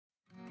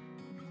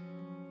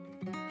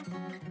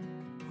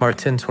Mark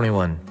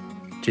 10:21.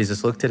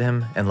 Jesus looked at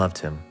him and loved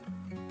him.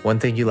 "One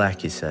thing you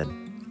lack," he said.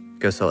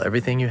 "Go sell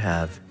everything you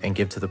have and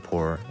give to the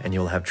poor, and you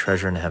will have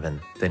treasure in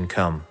heaven. Then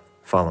come,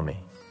 follow me."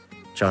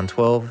 John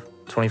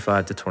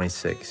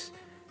 12:25-26.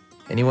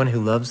 Anyone who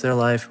loves their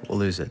life will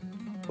lose it,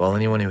 while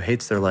anyone who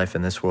hates their life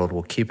in this world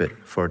will keep it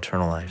for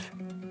eternal life.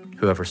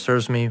 Whoever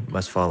serves me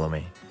must follow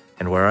me,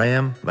 and where I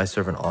am, my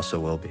servant also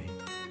will be.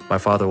 My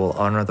Father will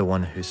honor the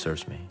one who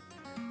serves me.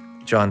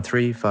 John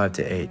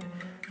 3:5-8.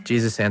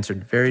 Jesus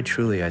answered, "Very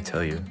truly I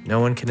tell you, no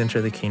one can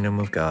enter the kingdom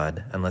of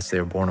God unless they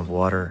are born of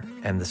water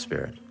and the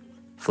Spirit.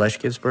 Flesh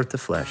gives birth to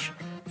flesh,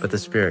 but the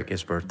Spirit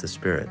gives birth to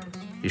spirit.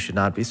 You should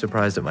not be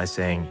surprised at my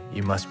saying,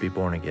 'You must be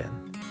born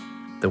again.'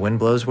 The wind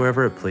blows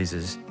wherever it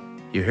pleases.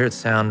 You hear its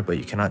sound, but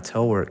you cannot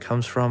tell where it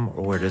comes from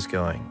or where it is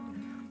going.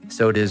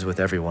 So it is with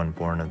everyone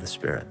born of the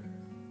Spirit."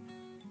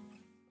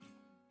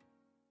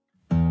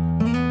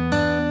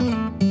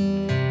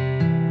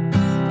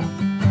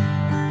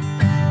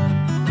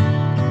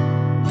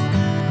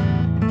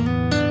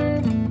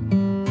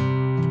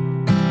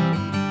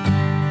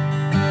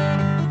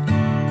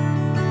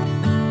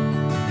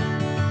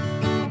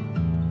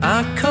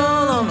 I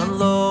call on the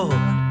Lord,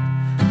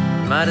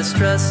 my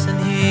distress, and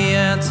He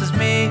answers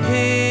me.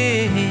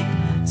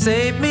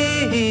 Save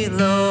me,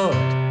 Lord,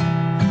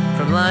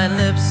 from lying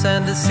lips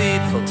and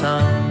deceitful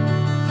tongue.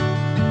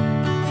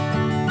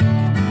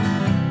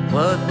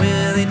 What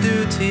will He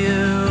do to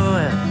you,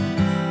 and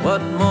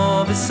what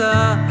more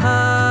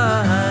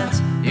besides?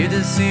 You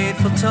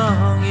deceitful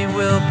tongue, He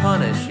will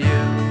punish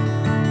you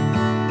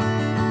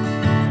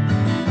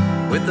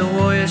with the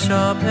warrior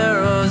sharp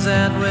arrows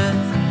and with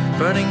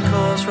burning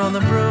coals from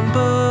the broom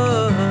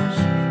bush.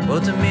 Woe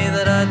to me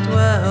that I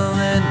dwell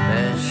in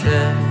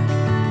Meshek.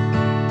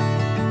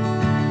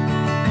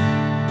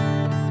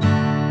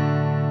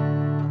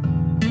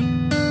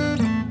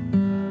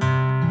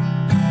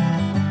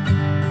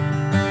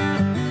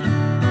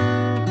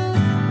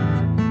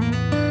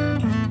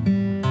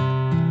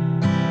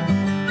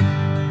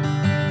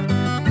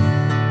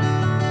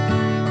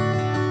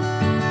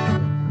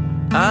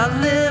 I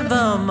live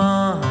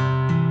among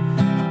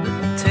the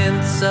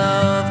tents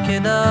of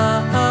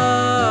Kedar.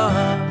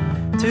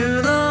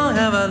 Too long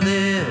have I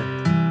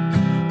lived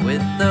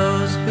with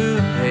those who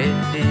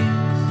hate peace.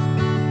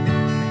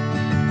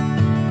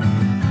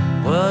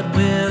 What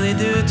will He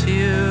do to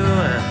you,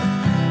 and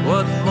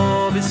what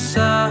more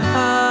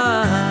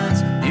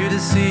besides? You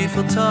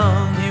deceitful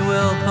tongue, He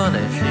will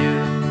punish you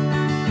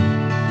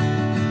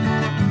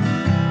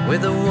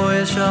with the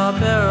warrior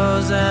sharp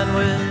arrows and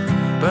with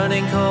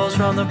burning coals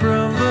from the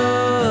broom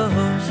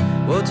bush.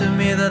 Woe to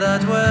me that I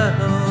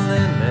dwell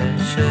in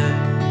Meshek.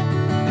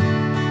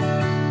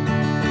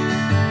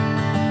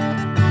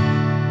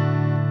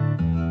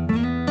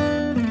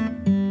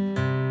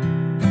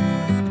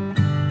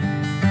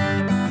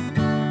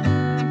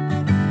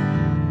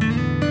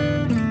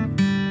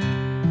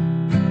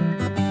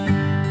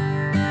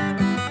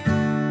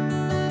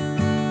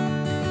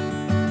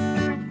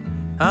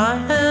 I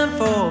am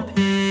for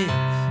peace,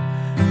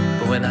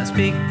 but when I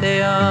speak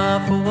they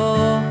are for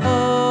war.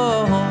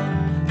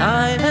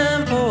 I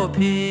am for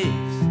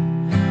peace,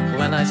 but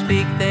when I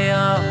speak they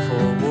are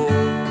for war.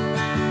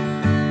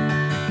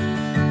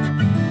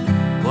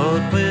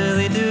 What will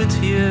He do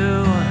to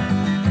you?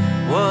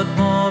 What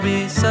more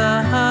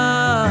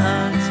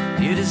besides?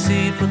 You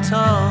deceitful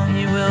tongue,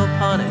 He will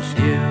punish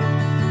you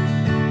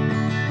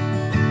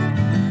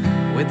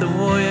with the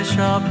warrior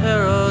sharp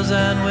arrows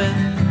and with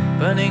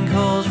burning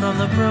coals from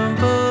the broom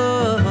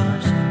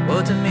bush.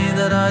 Woe to me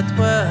that I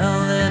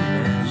dwell in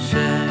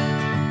Meshek.